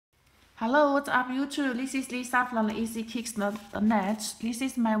Hello, what's up YouTube? This is Lisa from yeezykick.net. This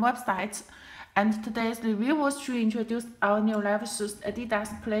is my website, and today's review was to introduce our new level shoes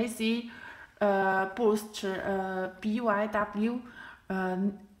Adidas Crazy Boost BYW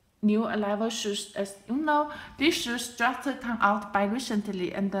new level shoes. As you know, these shoes just come out by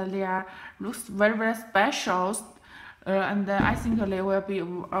recently, and they are looks very special. And I think they will be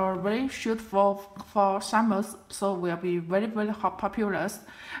very suitable for summers, so will be very hot popular.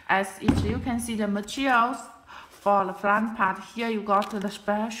 As if you can see the materials for the front part here, you got the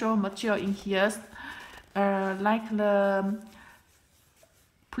special material in here, like the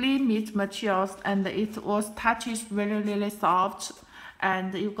pre-knit materials, and it was touches really soft,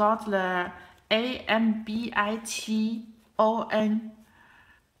 and you got the AMBITON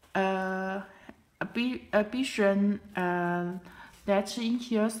vision that's in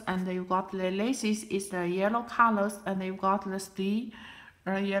here, and you got the laces is the yellow colors, and you got the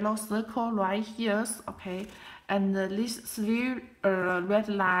yellow circle right here, okay, and these three red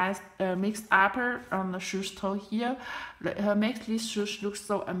lines mixed up on the shoes toe here makes these shoes look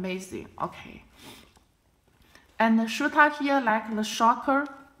so amazing, okay. And the shoe top here like the shocker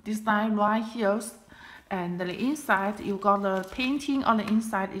design right here. And the inside, you got the painting on the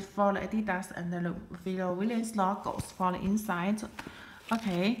inside is for the Adidas and the BYW logos for the inside.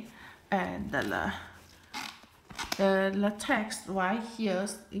 Okay, and the text right here,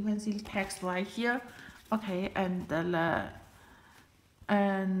 you can see the text right here. Okay, and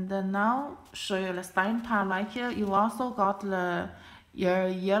now show you the sign part right here. You also got the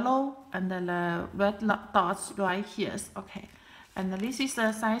yellow and the red dots right here. Okay. And this is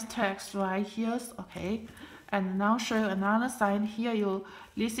the size text right here, okay. And now show you another side here.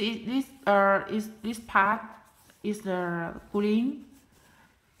 This part is the green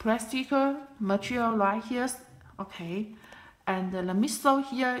plastic material right here, okay. And the midsole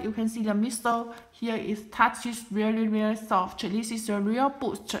here, you can see the midsole here is touches really soft. This is a real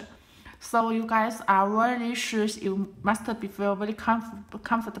boost. So you guys are wearing these shoes, you must be feel very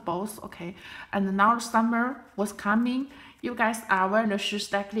comfortable, okay. And now summer was coming. You guys are wearing the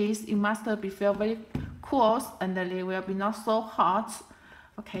shoes like this, you must be feel very cool, and they will be not so hot,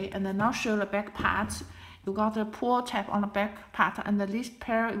 okay. And then now show the back part. You got the pull tab on the back part, and this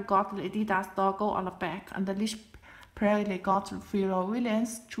pair you got the Adidas logo on the back, and this pair they got the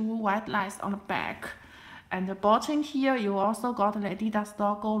Williams 2 white lines on the back. And the bottom here, you also got the Adidas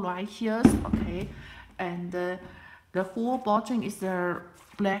logo right here, okay. And the whole bottom is the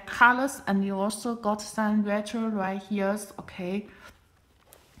black colors, and you also got some retro right here, okay.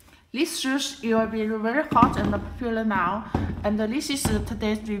 These shoes will be very hot and popular now. And this is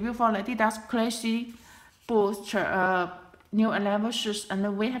today's review for Adidas Crazy Boost new level shoes,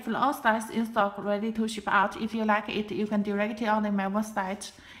 and we have all sizes in stock ready to ship out. If you like it, you can directly order my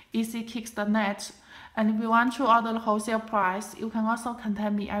website yeezykick.net. And if you want to order the wholesale price, you can also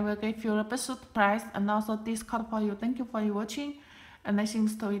contact me. I will give you the best price and also discount for you. Thank you for watching, and I see you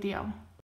next video.